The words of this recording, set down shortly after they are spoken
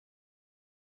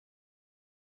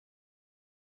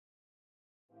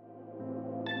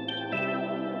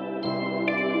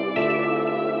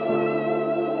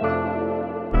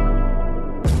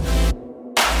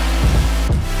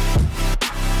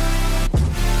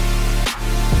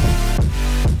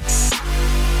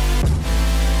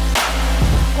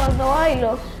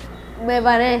bailo, me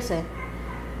parece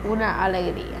una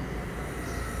alegría.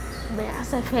 Me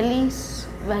hace feliz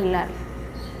bailar.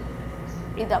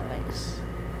 Y también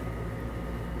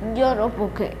lloro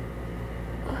porque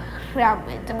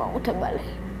realmente me gusta el ballet.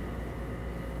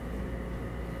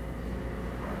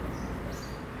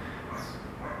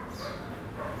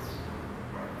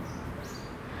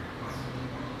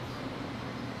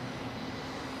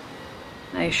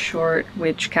 Nice short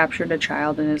which captured a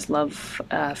child and his love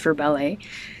for ballet.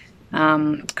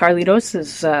 Carlitos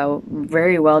is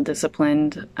very well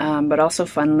disciplined, but also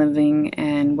fun living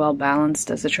and well balanced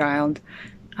as a child.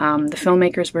 The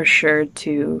filmmakers were sure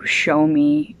to show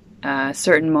me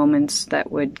certain moments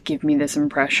that would give me this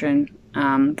impression,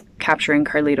 capturing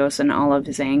Carlitos in all of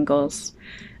his angles.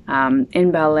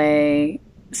 In ballet,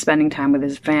 spending time with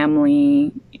his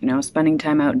family, you know, spending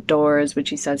time outdoors,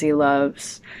 which he says he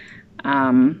loves.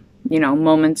 You know,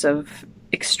 moments of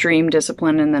extreme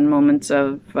discipline and then moments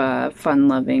of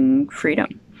fun-loving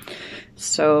freedom.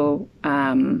 So,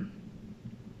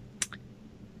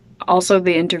 also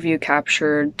the interview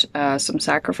captured some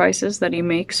sacrifices that he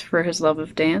makes for his love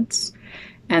of dance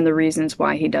and the reasons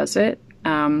why he does it.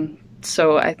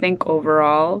 So I think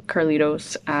overall,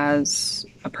 Carlitos as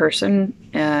a person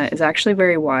is actually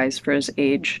very wise for his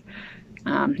age.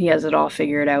 He has it all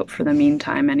figured out for the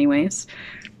meantime anyways.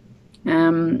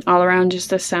 All around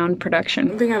just a sound production.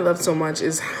 One thing I love so much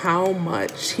is how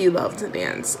much he loved to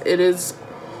dance. It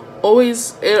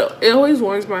always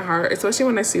warms my heart, especially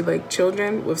when I see like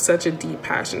children with such a deep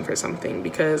passion for something,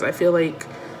 because I feel like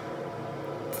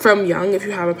from young, if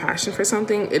you have a passion for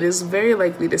something, it is very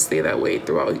likely to stay that way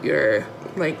throughout your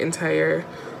like entire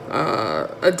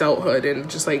adulthood and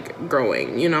just like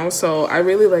growing, you know. So I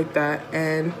really like that,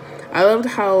 and I loved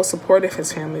how supportive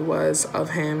his family was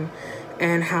of him.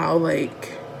 And how,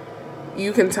 like,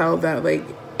 you can tell that, like,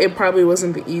 it probably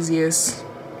wasn't the easiest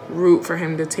route for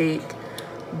him to take.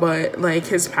 But, like,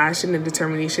 his passion and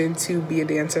determination to be a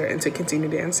dancer and to continue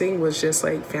dancing was just,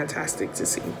 like, fantastic to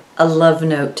see. A love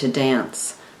note to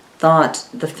dance. Thought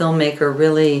the filmmaker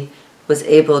really was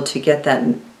able to get that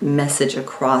message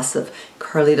across of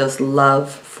Carlitos' love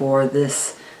for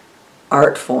this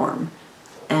art form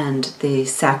and the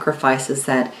sacrifices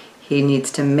that he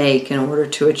needs to make in order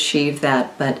to achieve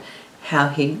that, but how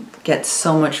he gets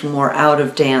so much more out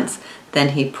of dance than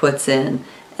he puts in,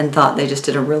 and thought they just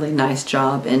did a really nice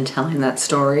job in telling that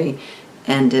story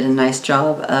and did a nice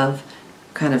job of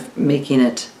kind of making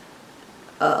it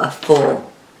a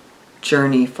full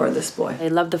journey for this boy. I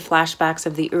love the flashbacks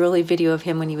of the early video of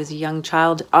him when he was a young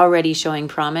child, already showing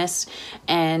promise,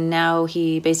 and now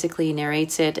he basically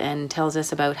narrates it and tells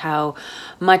us about how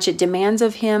much it demands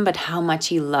of him, but how much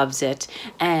he loves it.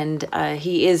 And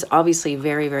he is obviously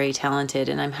very, very talented,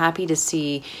 and I'm happy to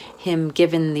see him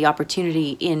given the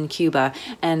opportunity in Cuba,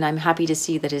 and I'm happy to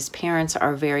see that his parents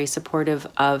are very supportive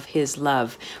of his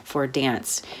love for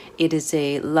dance. It is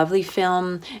a lovely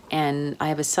film, and I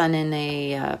have a son in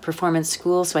a performance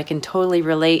school, so I can totally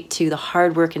relate to the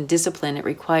hard work and discipline it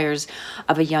requires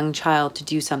of a young child to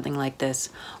do something like this.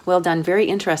 Well done, very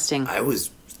interesting. I was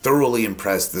thoroughly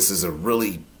impressed. This is a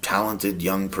really talented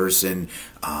young person,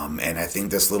 and I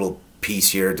think this little piece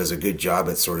here does a good job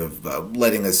at sort of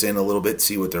letting us in a little bit,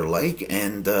 see what they're like,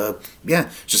 and yeah,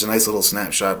 just a nice little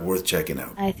snapshot worth checking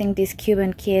out. I think this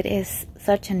Cuban kid is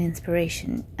such an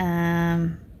inspiration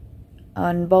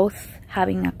on both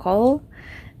having a call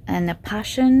and a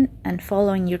passion and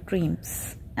following your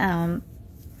dreams.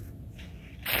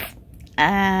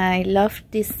 I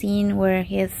loved this scene where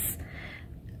he's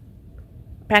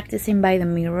practicing by the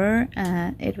mirror.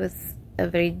 It was a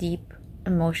very deep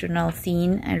emotional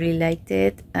scene. I really liked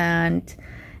it, and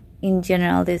in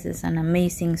general this is an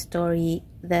amazing story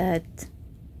that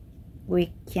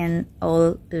we can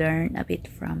all learn a bit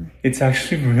from. It's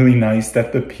actually really nice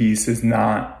that the piece is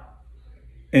not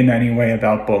in any way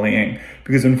about bullying,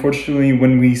 because unfortunately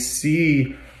when we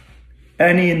see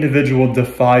any individual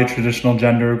defy traditional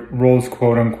gender roles,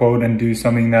 quote unquote, and do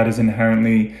something that is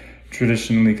inherently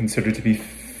traditionally considered to be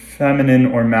feminine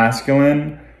or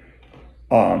masculine,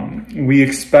 we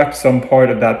expect some part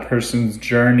of that person's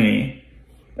journey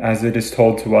as it is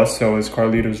told to us. So as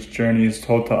Carlitos' journey is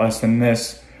told to us in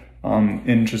this,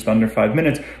 in just under 5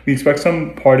 minutes, we expect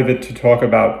some part of it to talk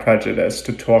about prejudice,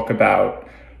 to talk about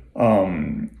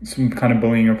some kind of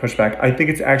bullying or pushback. I think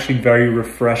it's actually very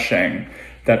refreshing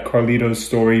that Carlitos'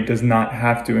 story does not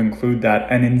have to include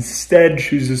that, and instead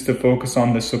chooses to focus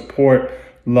on the support,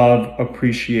 love,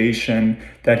 appreciation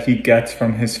that he gets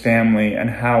from his family and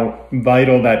how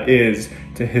vital that is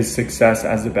to his success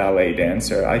as a ballet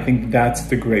dancer. I think that's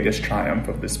the greatest triumph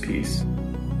of this piece.